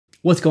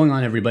What's going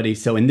on, everybody?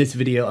 So in this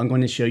video, I'm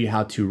going to show you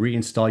how to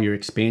reinstall your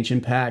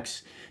expansion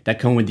packs that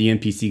come with the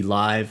MPC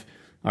Live.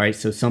 All right,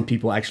 so some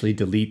people actually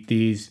delete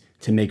these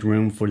to make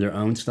room for their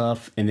own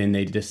stuff, and then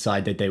they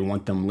decide that they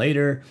want them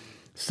later.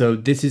 So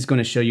this is going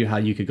to show you how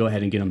you could go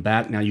ahead and get them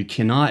back. Now, you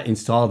cannot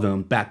install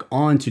them back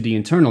onto the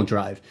internal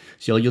drive.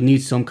 So you'll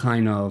need some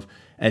kind of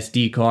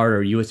SD card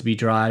or USB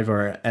drive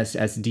or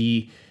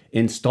SSD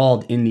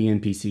installed in the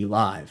MPC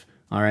Live.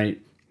 All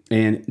right.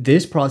 And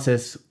this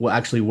process will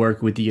actually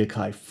work with the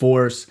Akai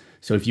Force.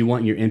 So if you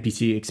want your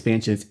MPC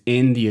expansions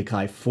in the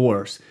Akai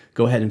Force,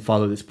 go ahead and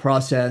follow this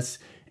process,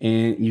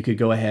 and you could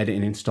go ahead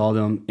and install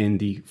them in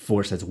the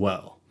Force as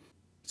well.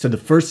 So the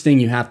first thing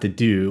you have to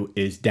do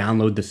is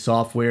download the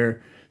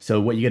software. So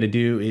what you got to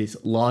do is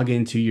log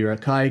into your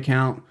Akai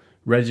account,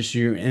 register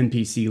your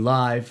MPC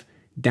Live,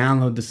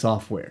 download the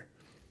software.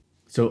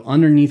 So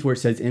underneath where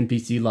it says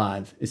MPC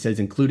Live, it says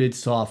included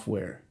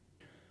software.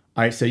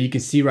 All right, so you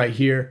can see right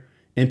here,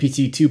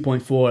 MPC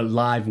 2.4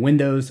 Live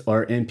Windows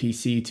or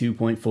MPC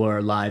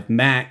 2.4 Live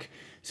Mac.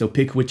 So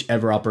pick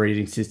whichever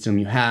operating system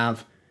you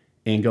have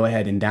and go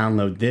ahead and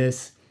download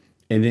this.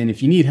 And then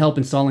if you need help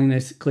installing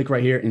this, click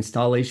right here,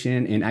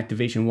 installation and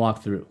activation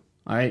walkthrough.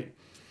 All right.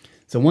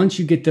 So once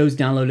you get those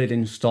downloaded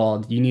and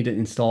installed, you need to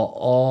install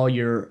all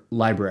your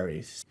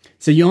libraries.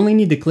 So you only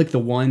need to click the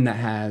one that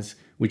has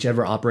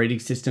whichever operating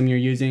system you're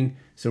using.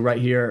 So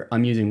right here,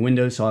 I'm using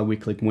Windows, so I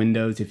would click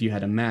Windows. If you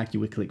had a Mac,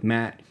 you would click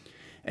Mac.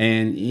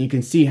 And you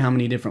can see how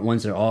many different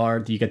ones there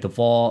are. You got the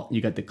Vault, you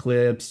got the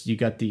clips, you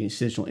got the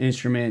Essential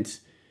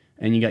Instruments,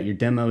 and you got your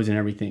demos and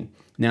everything.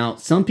 Now,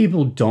 some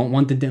people don't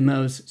want the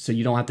demos, so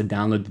you don't have to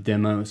download the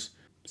demos.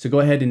 So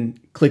go ahead and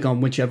click on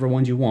whichever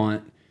ones you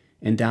want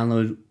and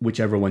download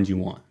whichever ones you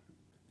want.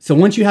 So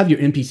once you have your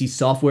MPC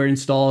software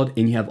installed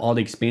and you have all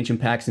the expansion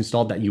packs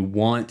installed that you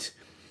want,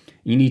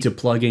 you need to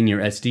plug in your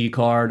SD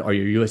card or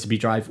your USB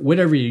drive,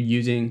 whatever you're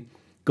using.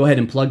 Go ahead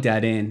and plug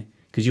that in,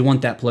 because you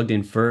want that plugged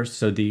in first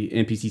so the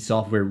MPC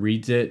software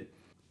reads it.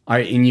 All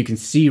right, and you can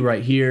see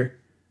right here,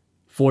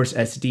 Force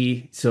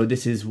SD. So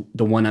this is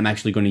the one I'm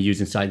actually going to use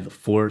inside the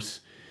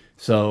Force.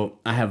 So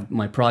I have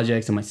my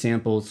projects and my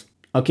samples.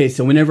 Okay,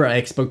 so whenever I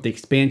export the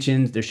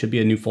expansions, there should be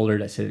a new folder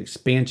that says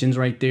expansions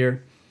right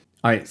there.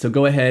 All right, so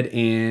go ahead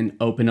and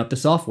open up the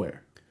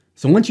software.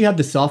 So once you have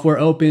the software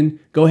open,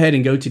 go ahead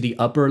and go to the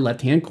upper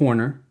left-hand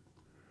corner,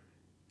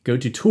 go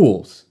to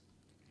Tools.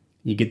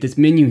 You get this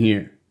menu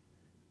here.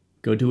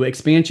 Go to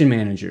Expansion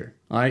Manager.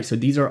 All right, so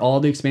these are all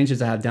the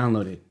expansions I have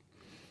downloaded.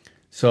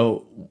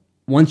 So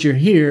once you're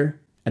here,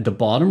 at the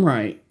bottom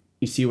right,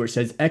 you see where it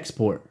says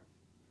Export.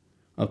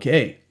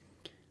 Okay,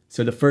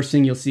 so the first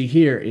thing you'll see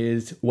here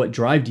is what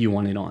drive do you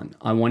want it on?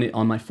 I want it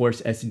on my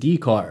Force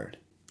SD card.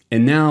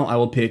 And now I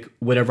will pick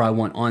whatever I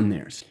want on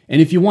there.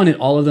 And if you wanted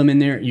all of them in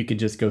there, you could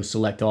just go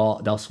select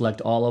all. They'll select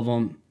all of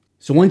them.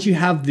 So once you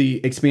have the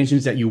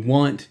expansions that you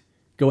want,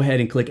 go ahead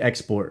and click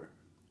Export.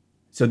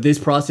 So this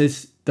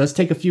process does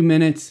take a few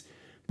minutes,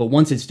 but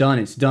once it's done,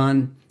 it's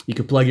done. You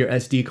can plug your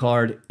SD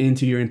card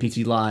into your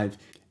MPC Live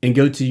and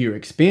go to your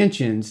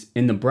expansions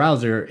in the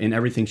browser, and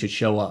everything should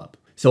show up.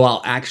 So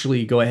I'll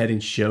actually go ahead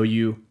and show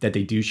you that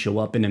they do show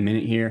up in a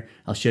minute here.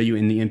 I'll show you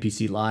in the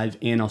MPC Live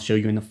and I'll show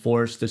you in the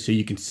Force just so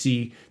you can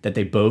see that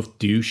they both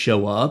do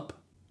show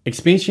up.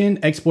 Expansion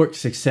export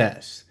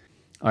success.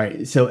 All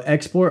right, so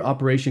export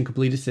operation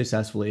completed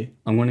successfully.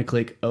 I'm going to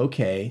click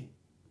OK.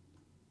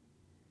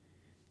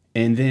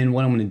 And then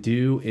what I'm going to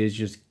do is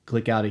just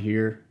click out of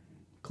here,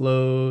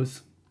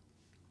 close,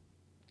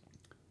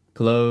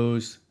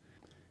 close.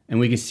 And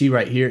we can see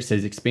right here, it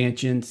says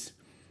expansions.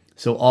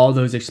 So all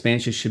those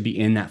expansions should be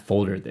in that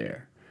folder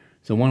there.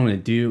 So what I'm going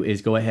to do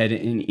is go ahead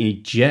and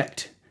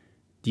eject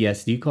the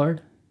SD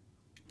card.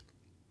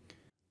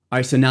 All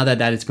right, so now that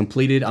that is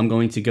completed, I'm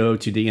going to go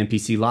to the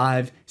MPC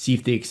Live, see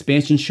if the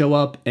expansions show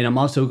up. And I'm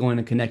also going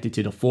to connect it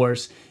to the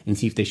Force and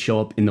see if they show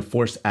up in the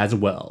Force as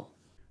well.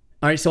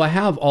 All right, so I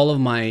have all of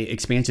my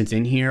expansions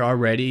in here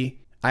already.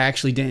 I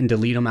actually didn't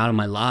delete them out of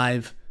my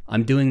Live.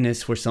 I'm doing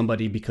this for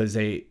somebody because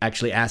they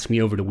actually asked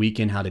me over the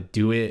weekend how to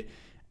do it.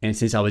 And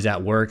since I was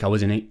at work, I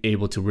wasn't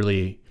able to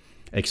really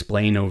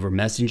explain over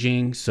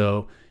messaging.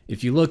 So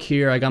if you look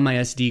here, I got my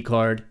SD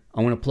card.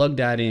 I want to plug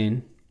that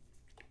in.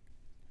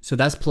 So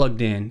that's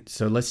plugged in.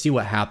 So let's see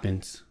what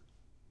happens.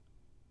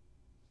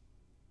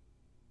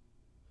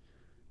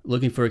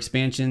 Looking for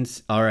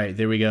expansions. All right,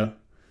 there we go.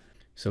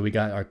 So we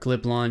got our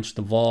clip launch,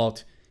 the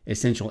Vault,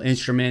 Essential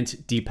Instruments,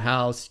 Deep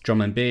House,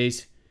 Drum and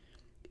Bass,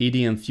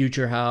 EDM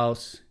Future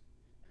House,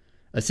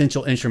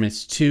 Essential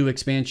Instruments 2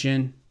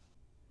 expansion,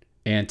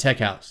 and Tech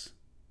House.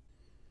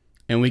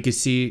 And we can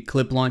see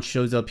clip launch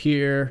shows up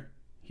here,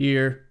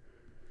 here.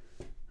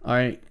 All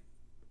right.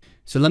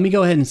 So let me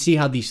go ahead and see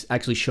how these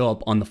actually show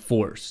up on the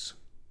Force.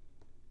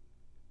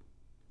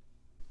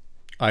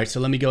 All right,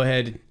 so let me go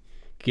ahead and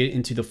get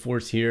into the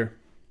Force here.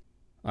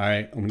 All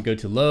right, I'm gonna go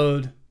to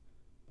Load,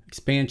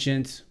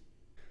 Expansions.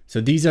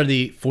 So these are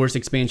the Force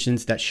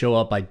expansions that show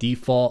up by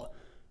default.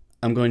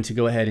 I'm going to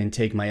go ahead and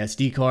take my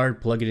SD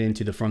card, plug it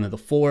into the front of the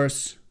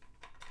Force.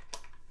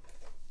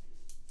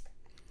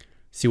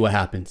 See what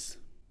happens.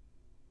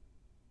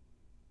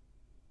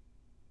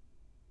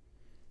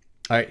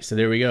 All right, so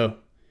there we go.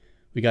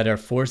 We got our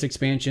force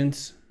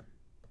expansions.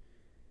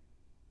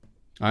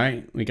 All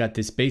right, we got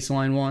this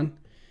baseline one.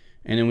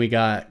 And then we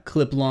got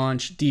clip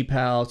launch, deep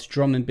house,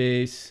 drum and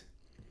bass,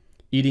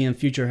 EDM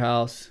future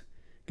house.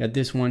 Got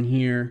this one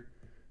here,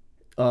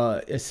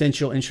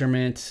 essential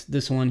instruments,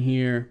 this one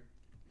here,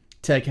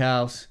 tech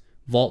house,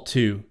 vault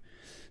 2.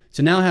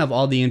 So now I have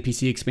all the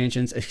MPC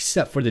expansions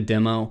except for the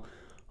demo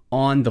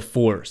on the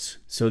force.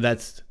 So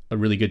that's a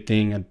really good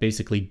thing. I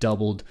basically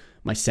doubled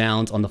my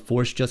sounds on the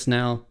force just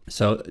now.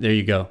 So there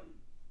you go.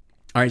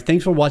 All right,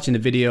 thanks for watching the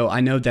video. I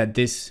know that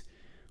this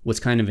was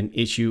kind of an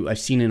issue. I've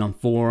seen it on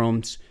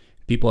forums.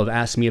 People have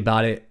asked me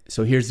about it.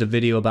 So here's the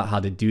video about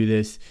how to do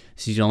this.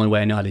 This is the only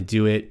way I know how to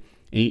do it.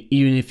 And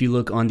even if you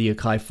look on the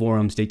Akai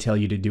forums, they tell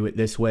you to do it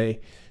this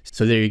way.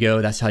 So there you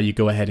go. That's how you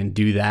go ahead and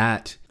do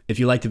that. If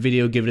you liked the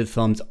video, give it a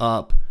thumbs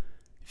up.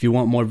 If you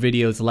want more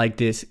videos like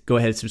this, go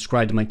ahead and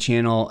subscribe to my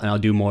channel and I'll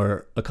do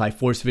more Akai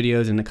Force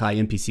videos and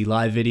Akai MPC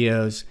Live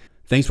videos.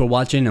 Thanks for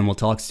watching and we'll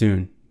talk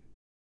soon.